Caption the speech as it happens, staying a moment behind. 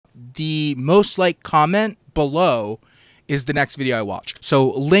the most liked comment below is the next video I watch.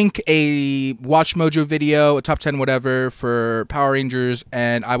 So link a Watch Mojo video, a top 10 whatever for Power Rangers,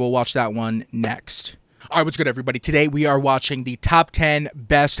 and I will watch that one next. All right, what's good, everybody? Today we are watching the top 10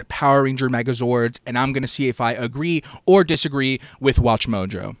 best Power Ranger Megazords, and I'm going to see if I agree or disagree with Watch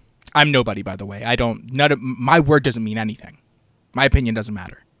Mojo. I'm nobody, by the way. My word doesn't mean anything. My opinion doesn't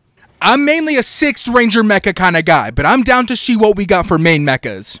matter. I'm mainly a 6th Ranger mecha kind of guy, but I'm down to see what we got for main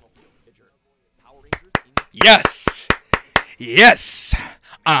mechas. Yes. Yes.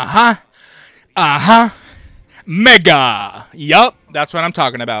 Mega. Yup, that's what I'm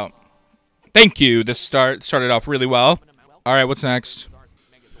talking about. Thank you. This started off really well. All right, what's next?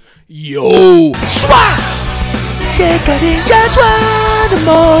 Yo.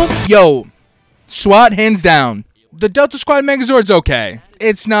 Yo. SWAT hands down. The Delta Squad Megazord's okay.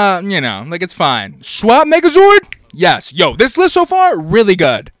 It's not, you know, like it's fine. SWAT Megazord? Yes. Yo, this list so far, really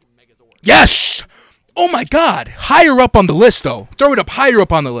good. Yes! Oh my god. Higher up on the list, though. Throw it up higher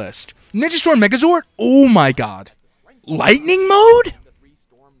up on the list. Ninja Storm Megazord? Oh my god. Lightning mode?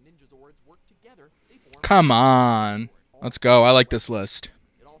 Come on. Let's go. I like this list.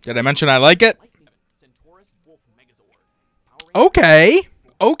 Did I mention I like it? Okay.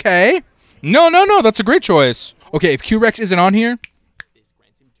 Okay. No. That's a great choice. Okay, if Q-Rex isn't on here.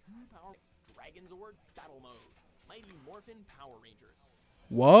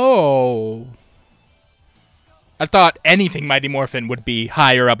 Whoa. I thought anything Mighty Morphin would be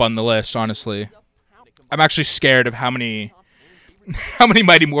higher up on the list, honestly. I'm actually scared of how many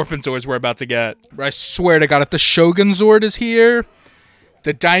Mighty Morphin Zords we're about to get. I swear to God, if the Shogun Zord is here,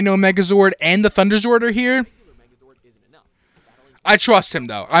 the Dino Megazord, and the Thunder Zord are here, I trust him,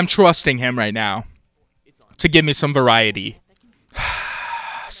 though. I'm trusting him right now to give me some variety.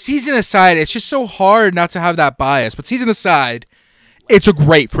 Season aside, it's just so hard not to have that bias. But season aside, it's a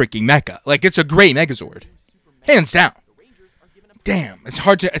great freaking mecha. Like, it's a great Megazord. Hands down. Damn, it's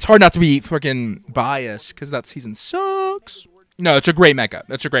hard not to be freaking biased because that season sucks. No, it's a great mecha.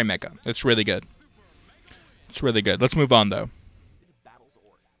 It's a great mecha. It's really good. It's really good. Let's move on, though.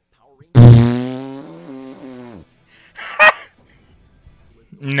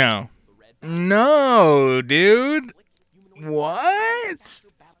 No. No, dude. What?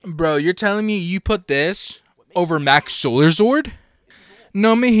 Bro, you're telling me you put this over Max Solar Zord?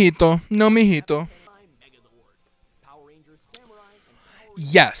 No, mijito. No, mijito.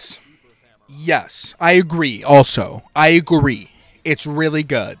 Yes. Yes. I agree also. I agree. It's really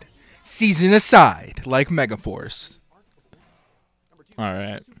good. Season aside, like Megaforce.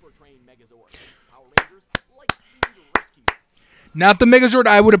 Alright. Not the Megazord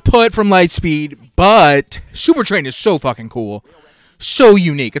I would have put from Lightspeed, but Super Train is so fucking cool. So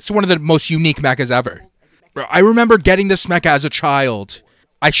unique. It's one of the most unique mechas ever. Bro, I remember getting this mecha as a child.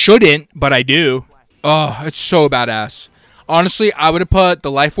 I shouldn't, but I do. Oh, it's so badass. Honestly, I would have put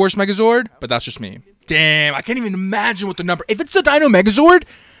the Life Force Megazord, but that's just me. Damn, I can't even imagine what the number... If it's the Dino Megazord,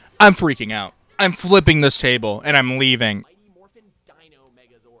 I'm freaking out. I'm flipping this table, and I'm leaving.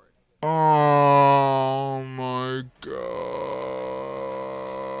 Oh my god.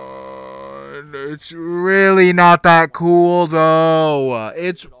 It's really not that cool, though.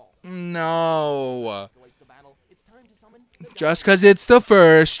 It's... No. Just because it's the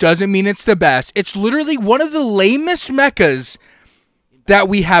first doesn't mean it's the best. It's literally one of the lamest mechas that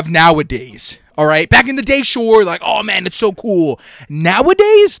we have nowadays. Alright? Back in the day, sure, like, oh man, it's so cool.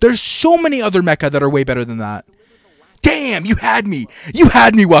 Nowadays, there's so many other mecha that are way better than that. Damn, you had me. You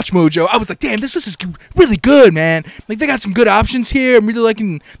had me, Watch Mojo. I was like, damn, this is really good, man. Like, they got some good options here. I'm really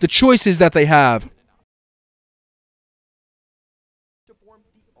liking the choices that they have.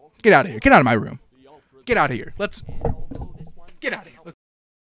 Get out of here. Get out of my room. Get out of here. Let's... Get out of here.